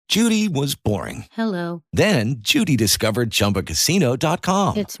Judy was boring. Hello. Then Judy discovered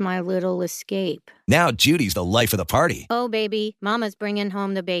ChumbaCasino.com. It's my little escape. Now Judy's the life of the party. Oh, baby, mama's bringing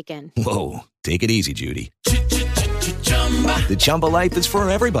home the bacon. Whoa, take it easy, Judy. The Chumba life is for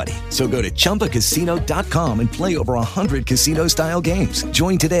everybody. So go to ChumbaCasino.com and play over 100 casino-style games.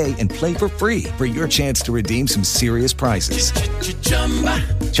 Join today and play for free for your chance to redeem some serious prizes.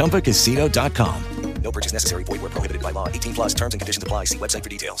 ChumbaCasino.com. No purchase necessary. Void where prohibited by law. 18 plus terms and conditions apply. See website for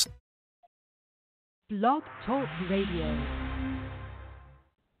details. Blog Talk Radio.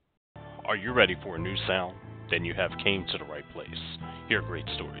 Are you ready for a new sound? Then you have came to the right place. Hear great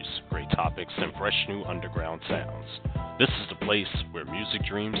stories, great topics, and fresh new underground sounds. This is the place where music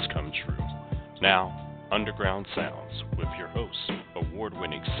dreams come true. Now, Underground Sounds with your host,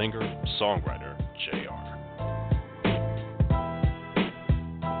 award-winning singer, songwriter, JR.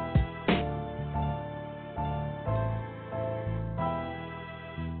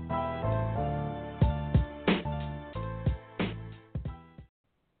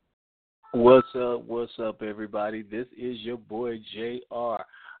 What's up, everybody? This is your boy, JR.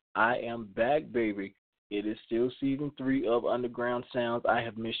 I am back, baby. It is still season 3 of Underground Sounds. I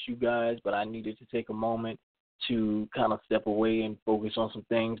have missed you guys, but I needed to take a moment to kind of step away and focus on some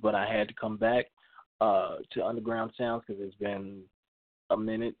things, but I had to come back to Underground Sounds because it's been a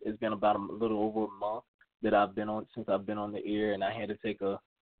minute. It's been about a little over a month that since I've been on the air, and I had to take a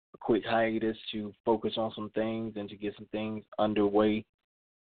quick hiatus to focus on some things and to get some things underway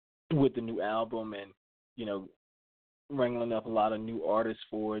with the new album, and wrangling up a lot of new artists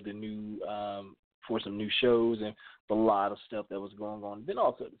for the new for some new shows and a lot of stuff that was going on. Then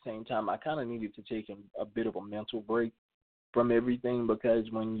also at the same time, I kind of needed to take a bit of a mental break from everything,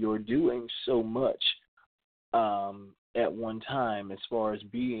 because when you're doing so much at one time, as far as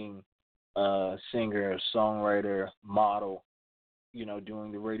being a singer, songwriter, model,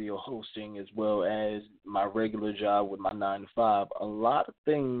 doing the radio hosting as well as my regular job with my 9 to 5, a lot of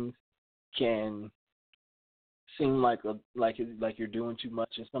things can seem like you're doing too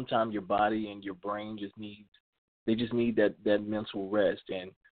much, and sometimes your body and your brain just need that mental rest.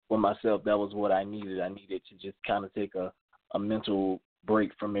 And for myself, that was what I needed. I needed to just kind of take a mental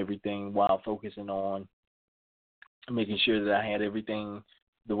break from everything while focusing on making sure that I had everything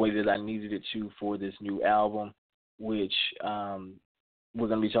the way that I needed it to for this new album, which we're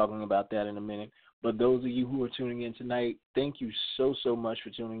going to be talking about that in a minute. But those of you who are tuning in tonight, thank you so much for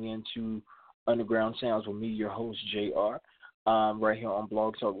tuning in to Underground Sounds with me, your host, JR, right here on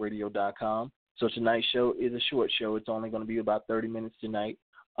blogtalkradio.com. So tonight's show is a short show. It's only going to be about 30 minutes tonight.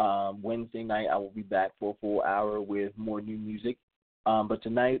 Wednesday night, I will be back for a full hour with more new music. But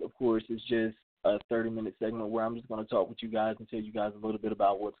tonight, of course, is just a 30-minute segment where I'm just going to talk with you guys and tell you guys a little bit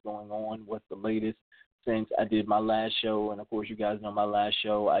about what's going on, what's the latest since I did my last show. And, of course, you guys know my last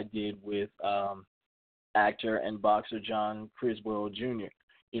show I did with actor and boxer John Criswell Jr.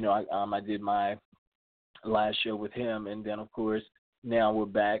 I did my last show with him, and then, of course, now we're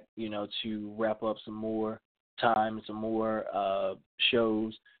back, to wrap up some more time, some more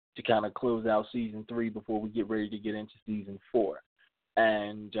shows to kind of close out season 3 before we get ready to get into season 4.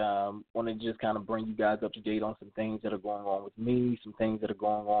 And want to just kind of bring you guys up to date on some things that are going on with me, some things that are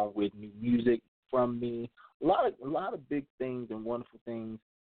going on with new music from me. A lot of big things and wonderful things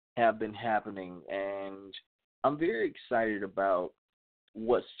have been happening, and I'm very excited about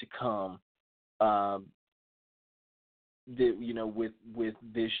what's to come. With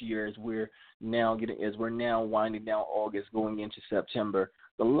this year, as we're now winding down August, going into September,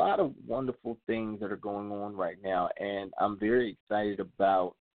 a lot of wonderful things that are going on right now, and I'm very excited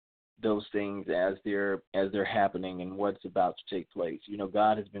about those things as they're happening and what's about to take place.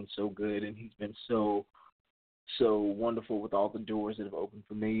 God has been so good, and He's been so wonderful with all the doors that have opened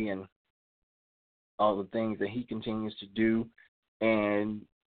for me and all the things that He continues to do, and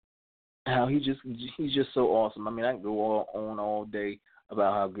how He's just so awesome. I mean, I can go on all day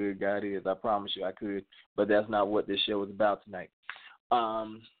about how good God is. I promise you I could, but that's not what this show is about tonight.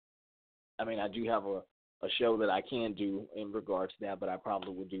 I do have a show that I can do in regards to that, but I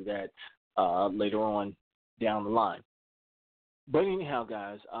probably will do that later on down the line. But anyhow,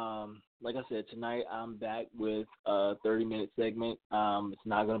 guys, like I said, tonight I'm back with a 30-minute segment. It's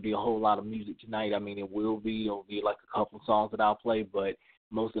not going to be a whole lot of music tonight. It'll be like a couple of songs that I'll play, but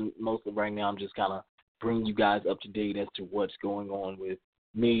most of right now I'm just kind of bringing you guys up to date as to what's going on with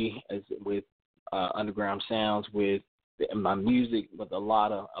me, with Underground Sounds, with my music, with a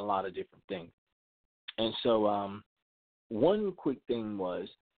lot of different things. And so one quick thing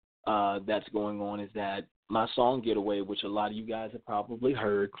that's going on is that my song Getaway, which a lot of you guys have probably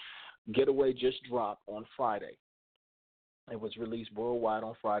heard, Getaway just dropped on Friday. It was released worldwide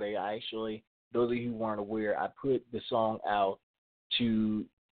on Friday. Those of you who weren't aware, I put the song out to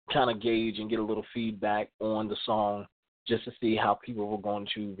kind of gauge and get a little feedback on the song just to see how people were going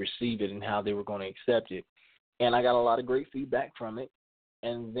to receive it and how they were going to accept it. And I got a lot of great feedback from it.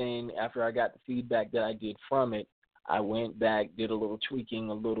 And then after I got the feedback that I did from it, I went back, did a little tweaking,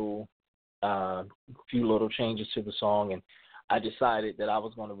 few little changes to the song, and I decided that I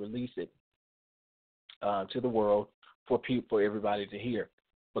was going to release it to the world for everybody to hear,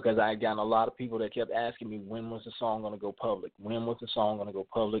 because I had gotten a lot of people that kept asking me, when was the song going to go public? When was the song going to go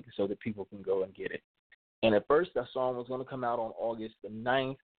public so that people can go and get it? And at first, that song was going to come out on August the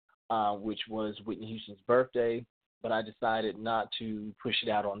 9th, which was Whitney Houston's birthday, but I decided not to push it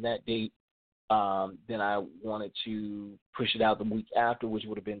out on that date. Then I wanted to push it out the week after, which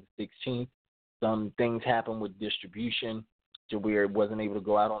would have been the 16th. Some things happened with distribution to where it wasn't able to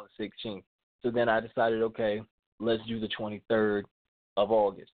go out on the 16th. So then I decided, okay, let's do the 23rd of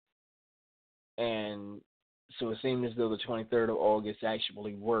August. And so it seemed as though the 23rd of August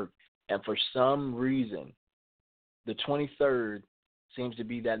actually worked. And for some reason, the 23rd seems to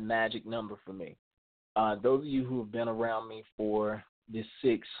be that magic number for me. Those of you who have been around me for the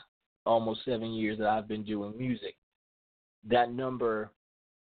almost 7 years that I've been doing music, that number,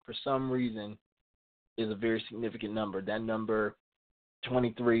 for some reason, is a very significant number. That number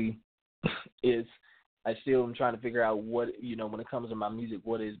 23 is, I still am trying to figure out what, when it comes to my music,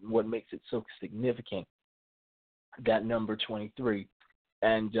 what makes it so significant, that number 23.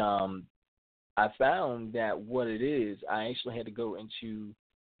 And I found that what it is, I actually had to go into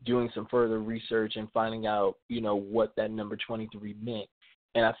doing some further research and finding out, what that number 23 meant.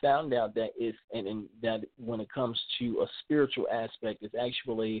 And I found out that that when it comes to a spiritual aspect, it's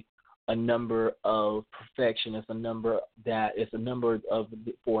actually a number of perfection. It's a number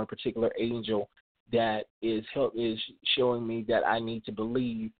for a particular angel that is showing me that I need to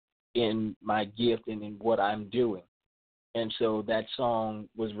believe in my gift and in what I'm doing. And so that song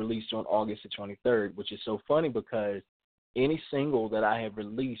was released on August the 23rd, which is so funny because any single that I have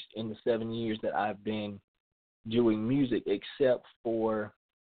released in the 7 years that I've been doing music, except for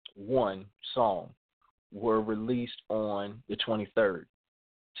one song, were released on the 23rd.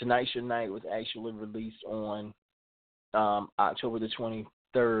 Tonight's Your Night was actually released on October the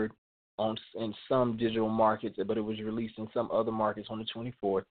 23rd in some digital markets, but it was released in some other markets on the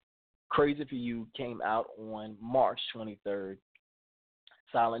 24th. Crazy for You came out on March 23rd.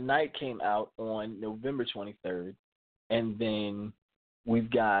 Silent Night came out on November 23rd. And then we've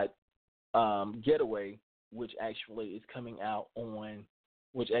got Getaway, which actually came out on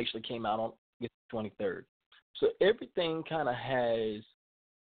August 23rd. So everything kind of has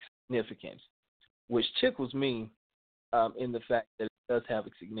significance, which tickles me in the fact that it does have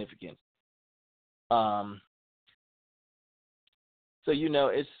a significance. So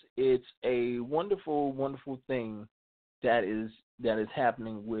it's a wonderful, wonderful thing that is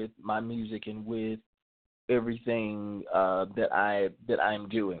happening with my music and with everything that I'm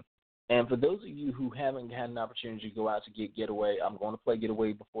doing. And for those of you who haven't had an opportunity to go out to get Getaway, I'm going to play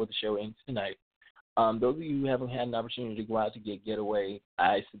Getaway before the show ends tonight. Those of you who haven't had an opportunity to go out to get Getaway,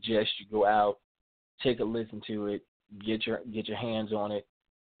 I suggest you go out, take a listen to it, get your hands on it.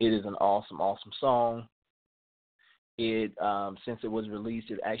 It is an awesome, awesome song. It since it was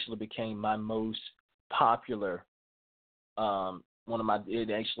released, it actually became my most popular. It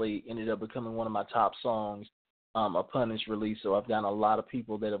actually ended up becoming one of my top songs upon its release. So I've gotten a lot of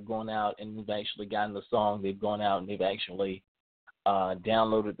people that have gone out and they've actually gotten the song. They've gone out and they've actually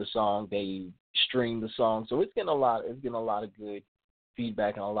downloaded the song. They streamed the song. So it's getting a lot of good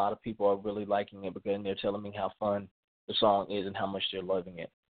feedback, and a lot of people are really liking it because they're telling me how fun the song is and how much they're loving it.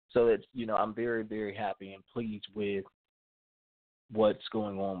 So it's I'm very, very happy and pleased with what's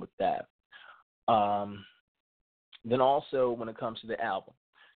going on with that. Then also when it comes to the album.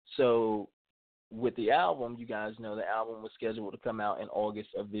 So with the album, you guys know the album was scheduled to come out in August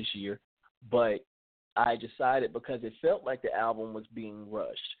of this year, but I decided, because it felt like the album was being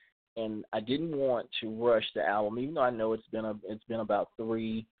rushed, and I didn't want to rush the album, even though I know it's been about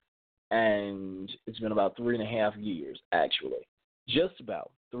 3.5 years, actually. Just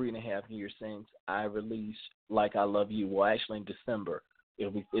about 3.5 years since I released Like I Love You. Well, actually in December.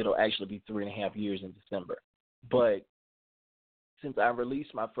 It'll actually be 3.5 years in December. But since I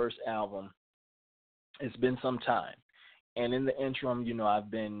released my first album, it's been some time. And in the interim, I've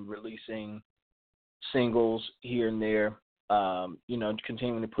been releasing singles here and there,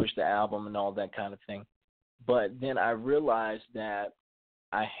 continuing to push the album and all that kind of thing. But then I realized that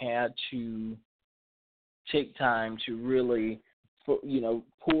I had to take time to really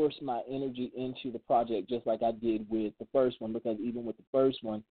pour my energy into the project just like I did with the first one, because even with the first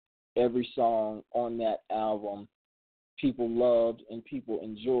one, every song on that album people loved and people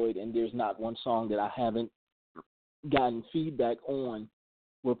enjoyed, and there's not one song that I haven't gotten feedback on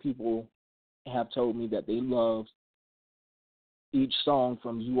where people have told me that they loved each song,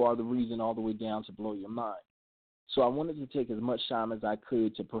 from You Are the Reason all the way down to Blow Your Mind. So I wanted to take as much time as I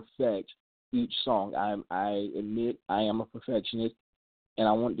could to perfect each song. I admit I am a perfectionist, and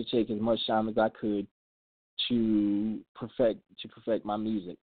I wanted to take as much time as I could to perfect my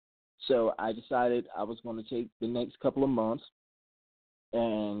music. So I decided I was going to take the next couple of months,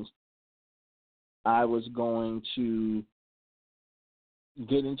 and I was going to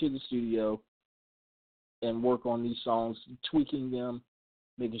get into the studio and work on these songs, tweaking them,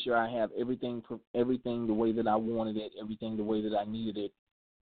 making sure I have everything the way that I wanted it, everything the way that I needed it,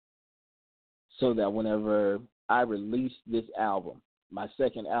 so that whenever I released this album, my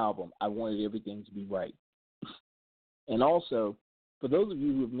second album, I wanted everything to be right. And also, for those of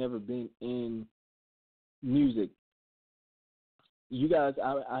you who have never been in music, you guys,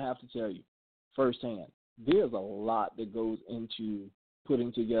 I have to tell you firsthand, there's a lot that goes into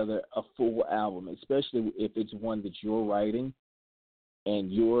putting together a full album, especially if it's one that you're writing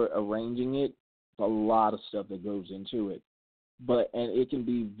and you're arranging it. A lot of stuff that goes into it. And it can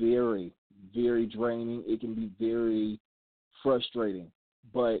be very, very draining. It can be very frustrating.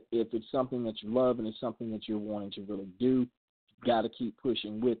 But if it's something that you love and it's something that you're wanting to really do, you've got to keep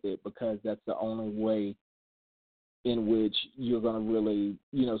pushing with it, because that's the only way in which you're going to really,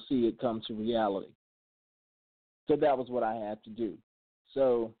 see it come to reality. So that was what I had to do.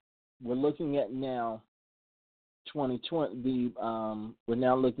 So we're looking at now 2020. We're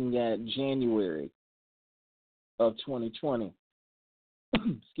now looking at January of 2020.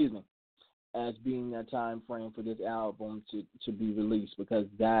 Excuse me, as being that time frame for this album to be released, because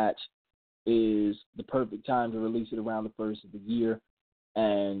that is the perfect time to release it around the first of the year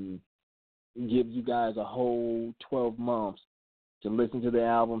and give you guys a whole 12 months to listen to the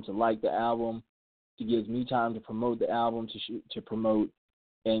album, to like the album, to give me time to promote the album, to promote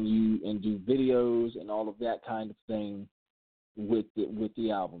and do videos and all of that kind of thing with the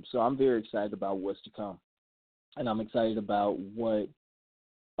album. So I'm very excited about what's to come, and I'm excited about what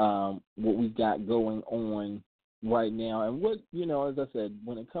we've got going on right now, and what, as I said,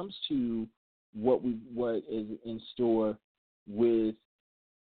 when it comes to what is in store with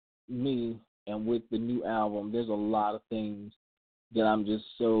me and with the new album, there's a lot of things that I'm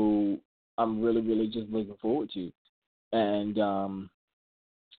really, really just looking forward to. And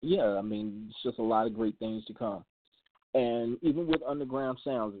it's just a lot of great things to come. And even with Underground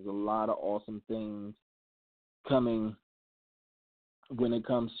Soundz, there's a lot of awesome things coming when it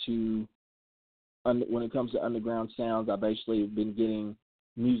comes to Underground Soundz. I've actually been getting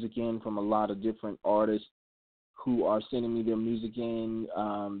music in from a lot of different artists who are sending me their music in,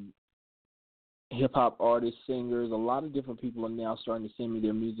 hip-hop artists, singers. A lot of different people are now starting to send me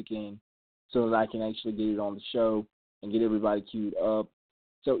their music in so that I can actually get it on the show and get everybody queued up.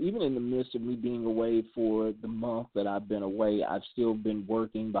 So even in the midst of me being away for the month that I've been away, I've still been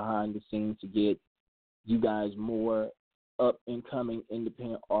working behind the scenes to get you guys more up-and-coming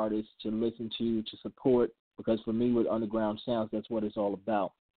independent artists to listen to support, because for me with Underground Soundz, that's what it's all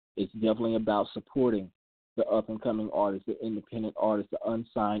about. It's definitely about supporting the up-and-coming artists, the independent artists, the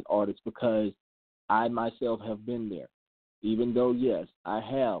unsigned artists, because I myself have been there. Even though, yes, I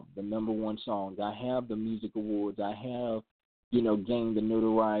have the number one songs, I have the music awards, I have, gained the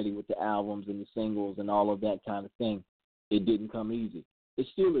notoriety with the albums and the singles and all of that kind of thing, it didn't come easy. It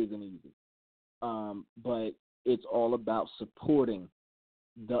still isn't easy. But it's all about supporting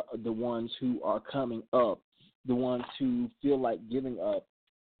the ones who are coming up, the ones who feel like giving up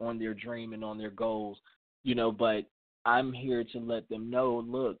on their dream and on their goals, but I'm here to let them know,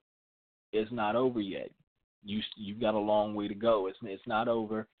 look, it's not over yet. You've got a long way to go. It's not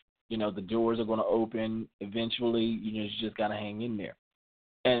over. The doors are going to open eventually. You just got to hang in there.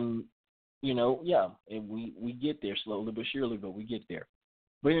 And, we get there slowly but surely, but we get there.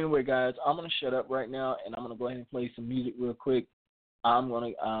 But anyway, guys, I'm going to shut up right now, and I'm going to go ahead and play some music real quick. I'm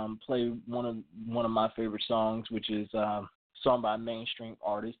going to play one of my favorite songs, which is a song by a mainstream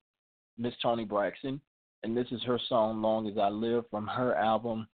artist, Miss Toni Braxton. And this is her song, Long As I Live, from her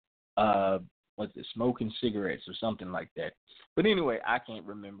album, what's it, Smoking Cigarettes or something like that. But anyway, I can't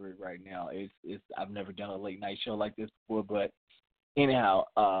remember it right now. I've never done a late night show like this before. But anyhow,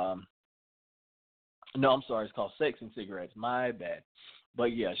 no, I'm sorry, it's called Sex and Cigarettes. My bad.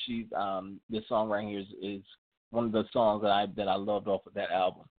 But yeah, she's this song right here is one of the songs that I loved off of that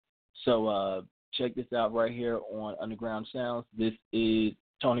album. So Check this out right here on Underground Sounds. This is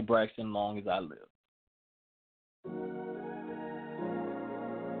Tony Braxton, Long As I Live.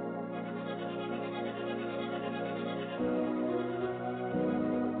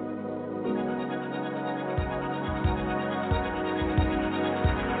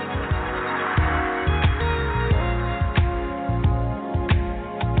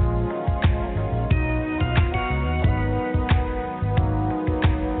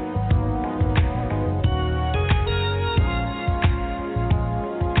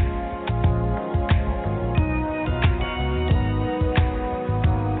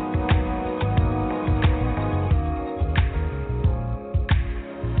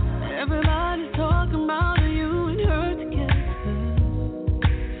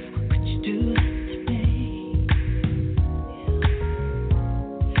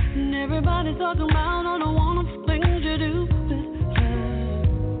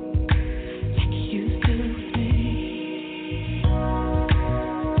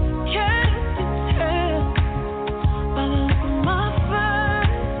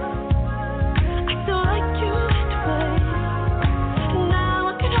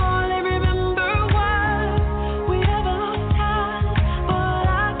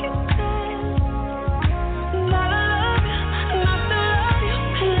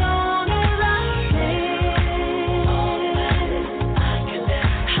 Long as I live.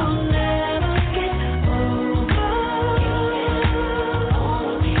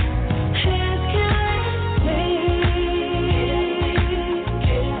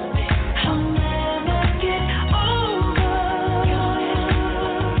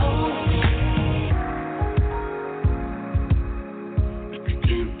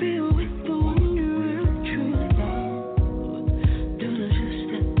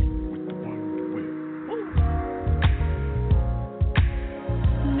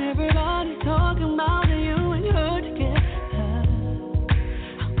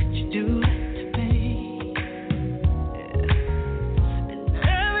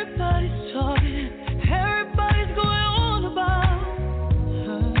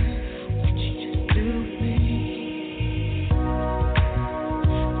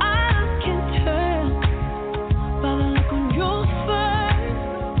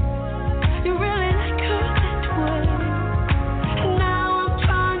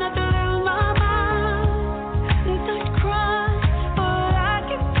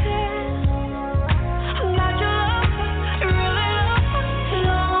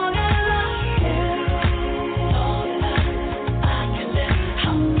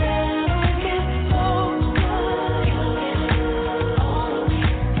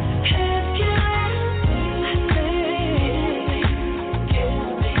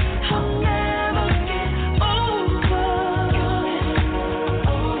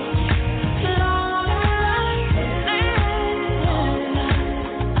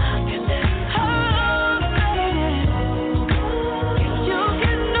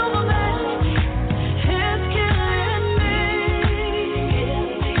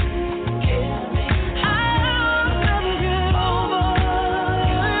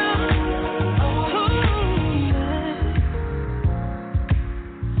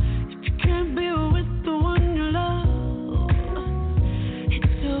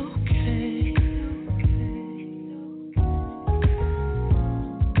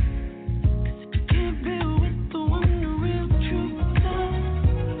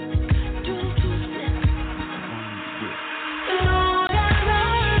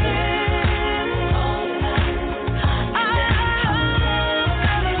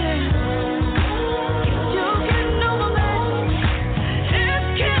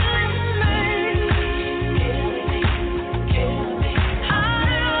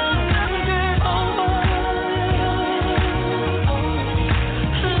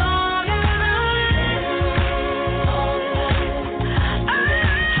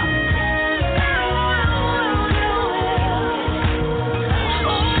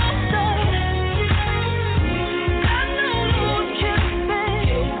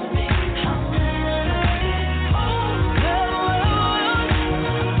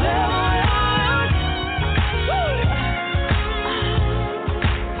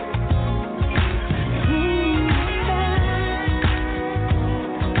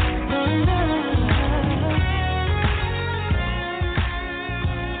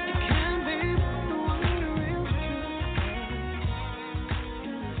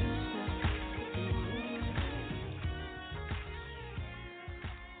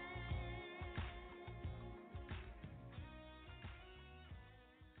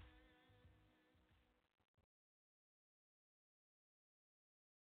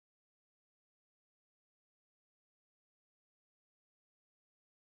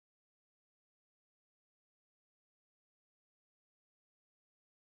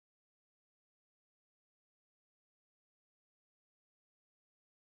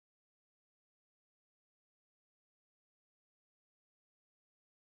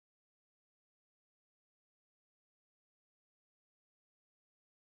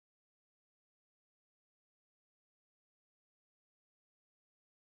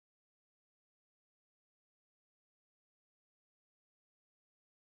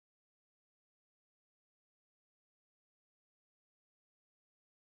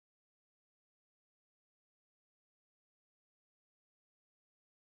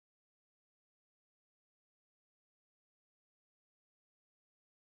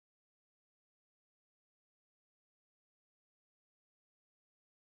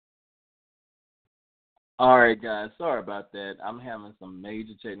 All right, guys. Sorry about that. I'm having some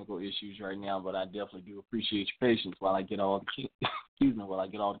major technical issues right now, but I definitely do appreciate your patience while I get all the while I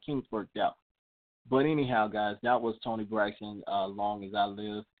get all the kinks worked out. But anyhow, guys, that was Tony Braxton. Long as I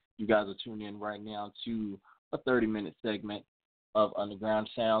live. You guys are tuning in right now to a 30-minute segment of Underground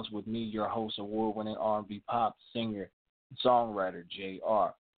Sounds with me, your host, award-winning R&B pop singer, songwriter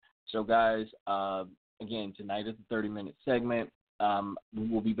Jr. So, guys, again, tonight is a 30-minute segment. We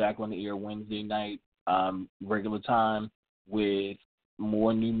will be back on the air Wednesday night, regular time, with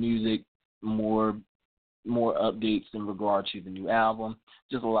more new music, more updates in regard to the new album.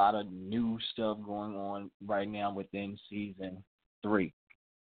 Just a lot of new stuff going on right now within season 3.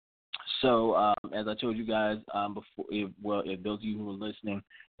 So, as I told you guys before, if those of you who are listening,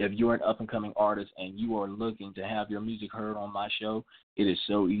 if you're an up-and-coming artist and you are looking to have your music heard on my show, it is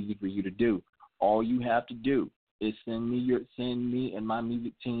so easy for you to do. All you have to do is send me and my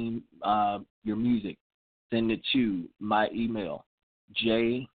music team your music. Send it to my email,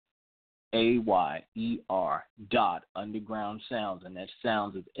 JAYER.undergroundsounds, and that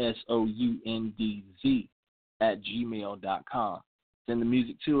sounds is SOUNDZ @gmail.com. Send the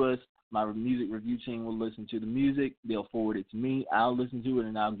music to us. My music review team will listen to the music. They'll forward it to me. I'll listen to it,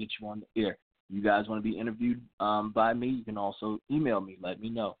 and I'll get you on the air. You guys want to be interviewed by me, you can also email me. Let me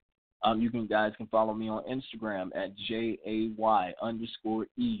know. You guys can follow me on Instagram at JAY_E.R.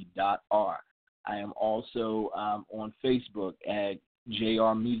 I am also on Facebook at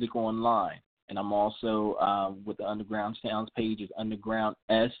JR Music Online, and I'm also with the Underground Sounds page is Underground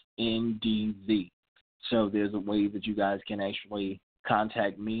SNDZ. So there's a way that you guys can actually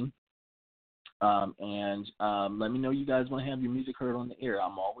contact me. And let me know you guys want to have your music heard on the air.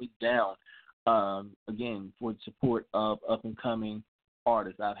 I'm always down, again, for the support of up-and-coming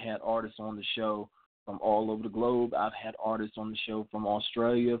artists. I've had artists on the show from all over the globe. I've had artists on the show from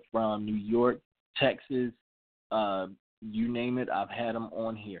Australia, from New York, Texas, you name it, I've had them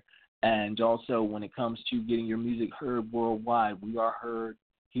on here. And also, when it comes to getting your music heard worldwide, we are heard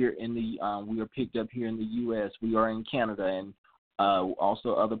here in the, we are picked up here in the U.S., we are in Canada, and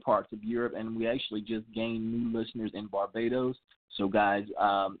also other parts of Europe, and we actually just gained new listeners in Barbados. So, guys,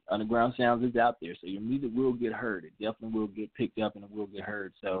 Underground Sounds is out there, so your music will get heard. It definitely will get picked up, and it will get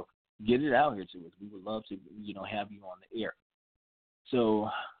heard. So get it out here to us. We would love to, have you on the air.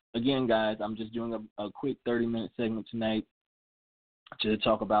 So, again, guys, I'm just doing a quick 30-minute segment tonight to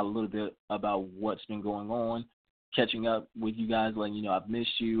talk about a little bit about what's been going on, catching up with you guys, letting you know I've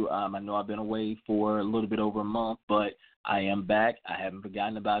missed you. I know I've been away for a little bit over a month, but I am back. I haven't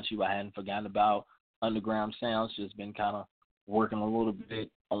forgotten about you. I hadn't forgotten about Underground Sounds. Just been kind of working a little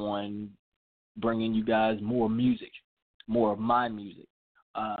bit on bringing you guys more music, more of my music.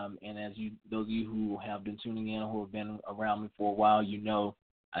 And as those of you who have been tuning in, who have been around me for a while, you know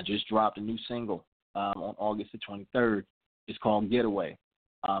I just dropped a new single on August the 23rd. It's called Getaway.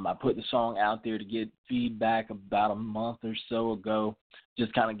 I put the song out there to get feedback about a month or so ago,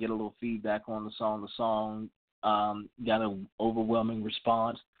 just kind of get a little feedback on the song. The song got an overwhelming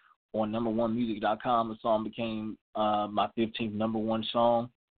response on number1music.com. The song became my 15th number one song.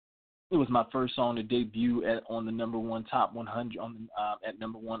 It was my first song to debut on the number one top 100 at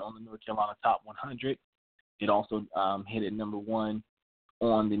number one on the North Carolina Top 100. It also hit at number one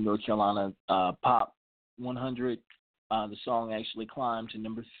on the North Carolina Pop 100. The song actually climbed to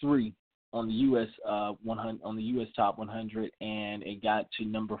number 3 on the U.S. 100 on the U.S. Top 100, and it got to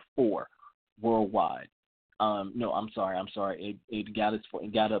number 4 worldwide. No, I'm sorry. It got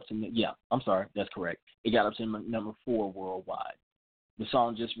up to I'm sorry, that's correct. It got up to number 4 worldwide. The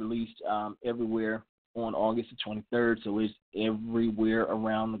song just released everywhere on August the 23rd, so it's everywhere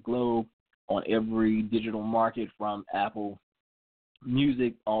around the globe on every digital market from Apple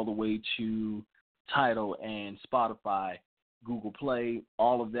Music all the way to Tidal and Spotify, Google Play,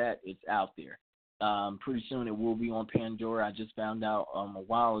 all of that, it's out there. Pretty soon it will be on Pandora. I just found out a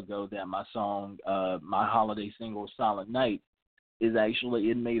while ago that my song, my holiday single, Silent Night, is actually,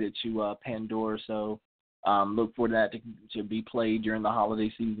 it made it to Pandora, so look for that to be played during the holiday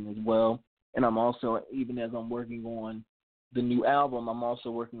season as well. And I'm also, even as I'm working on the new album, I'm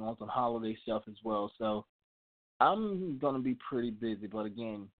also working on some holiday stuff as well. So I'm going to be pretty busy, but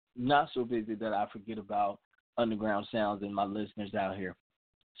again, not so busy that I forget about Underground Sounds and my listeners out here.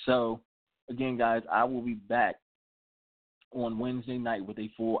 So, again, guys, I will be back on Wednesday night with a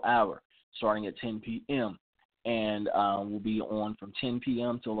full hour starting at 10 p.m. And we'll be on from 10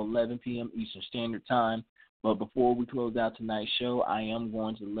 p.m. till 11 p.m. Eastern Standard Time. But before we close out tonight's show, I am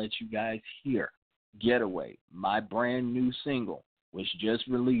going to let you guys hear Getaway, my brand new single, which just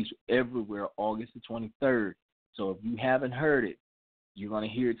released everywhere August the 23rd. So if you haven't heard it, You're going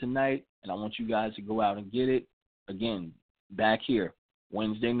to hear it tonight, and I want you guys to go out and get it. Again, back here,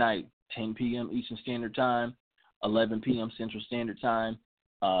 Wednesday night, 10 p.m. Eastern Standard Time, 11 p.m. Central Standard Time,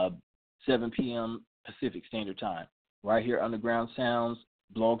 7 p.m. Pacific Standard Time. Right here, Underground Sounds,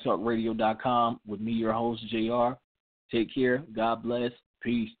 blogtalkradio.com, with me, your host, JR. Take care. God bless.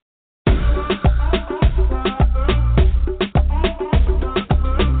 Peace.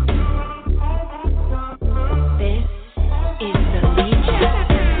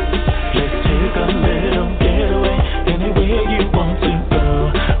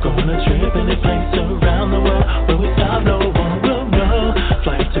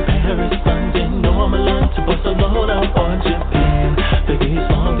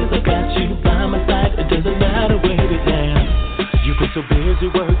 So busy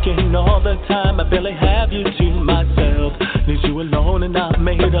working all the time, I barely have you to myself. Need you alone, and I've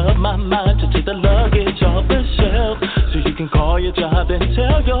made up my mind to take the luggage off the shelf, so you can call your job and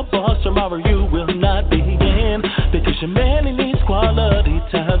tell your boss tomorrow you will not be in, because your man he needs quality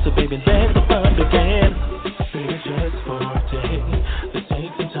time. So baby, let the fun begin. Baby, just for a day, let's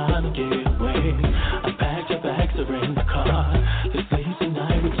take some time to get away. I packed your bags, are in the car. Let's leave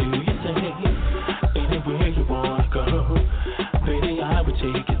tonight. What do you say? Anywhere you wanna go, baby, I would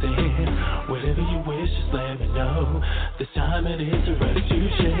take you there. Whatever you wish, just let me know. This time it is a rush to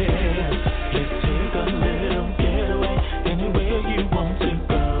share. Let's take a little getaway. Anywhere you want to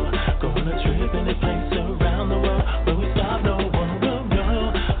go. Go on a trip, any place around the world. Where we stop, no one will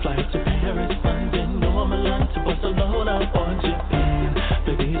know. Flight to Paris, London, or Milan, to Barcelona or Japan.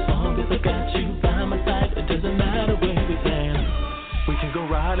 Baby, as long as I got you by my side, it doesn't matter where we land. We can go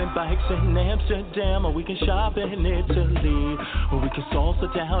riding bikes in Amsterdam, or we can shop in Italy, or we can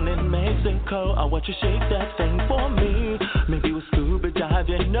salsa down in Mexico. I want you to shake that thing for me. Maybe we'll scuba dive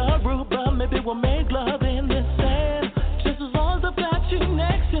in Aruba. Maybe we'll make love in the sand. Just as long as I've got you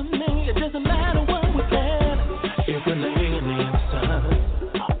next to me, it doesn't matter what we plan. If we're laying in the sun,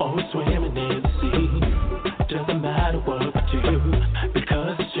 or we're swimming in the sea, doesn't matter what we do,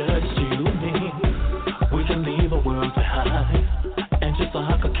 because it's just you and me. We can leave our world behind, and just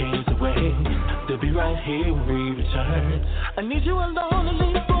lock our cares away. They'll be right here when we return. I need you alone to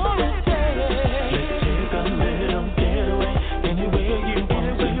leave for a day. Let's take a little getaway. Anywhere you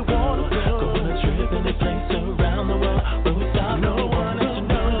want to go. Go on a trip, any place around the world. Where we stop, no one else to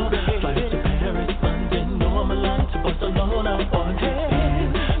know. Fly to Paris, London, or Milan, to Barcelona or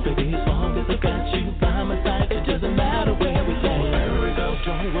Japan. Baby, as long as I got you by my side, it doesn't matter where we land. Wherever we go,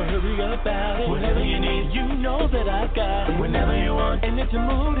 don't worry about it. Whatever you need, you know that I got it. Whenever you want, and if the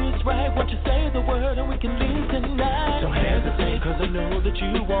mood is right, won't you say the word and we can leave tonight? Don't hesitate, cause I know that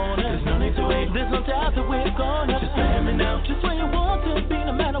you want it. There's no need to wait, there's no doubt that we're gonna. Just let me know, just where you want to be.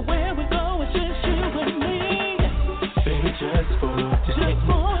 No matter where we go, it's just you and me. Baby, just for today,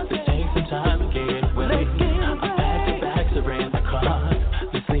 let's take some time to get away. I packed the bags, are in the car.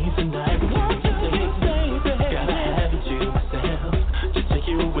 Let's leave tonight, we can do the gotta have you to myself, just take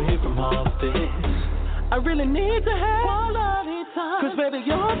you away from all of this. I really need to have quality time, cause baby,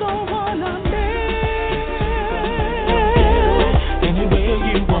 you're the one I need. Anywhere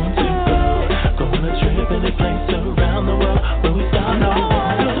you want to go. Go on a trip, any place around the world. Where we stop, no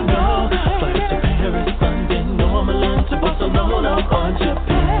one will know. Flight to Paris, London, or Milan, to Barcelona or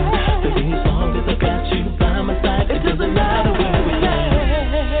Japan. Baby, as long as I got you by my side, it doesn't matter where we land.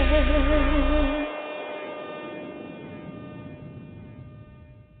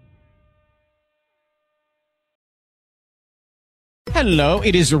 Hello,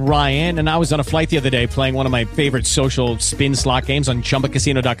 it is Ryan, and I was on a flight the other day playing one of my favorite social spin slot games on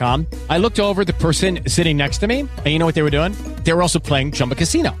ChumbaCasino.com. I looked over at the person sitting next to me, and you know what they were doing? They were also playing Chumba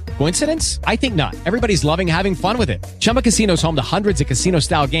Casino. Coincidence? I think not. Everybody's loving having fun with it. Chumba Casino is home to hundreds of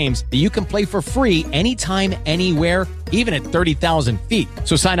casino-style games that you can play for free anytime, anywhere, even at 30,000 feet.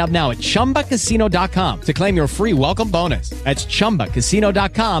 So sign up now at ChumbaCasino.com to claim your free welcome bonus. That's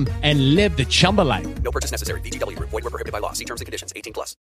ChumbaCasino.com and live the Chumba life. No purchase necessary. VGW Group. Void where prohibited by law. See terms and conditions. 18+.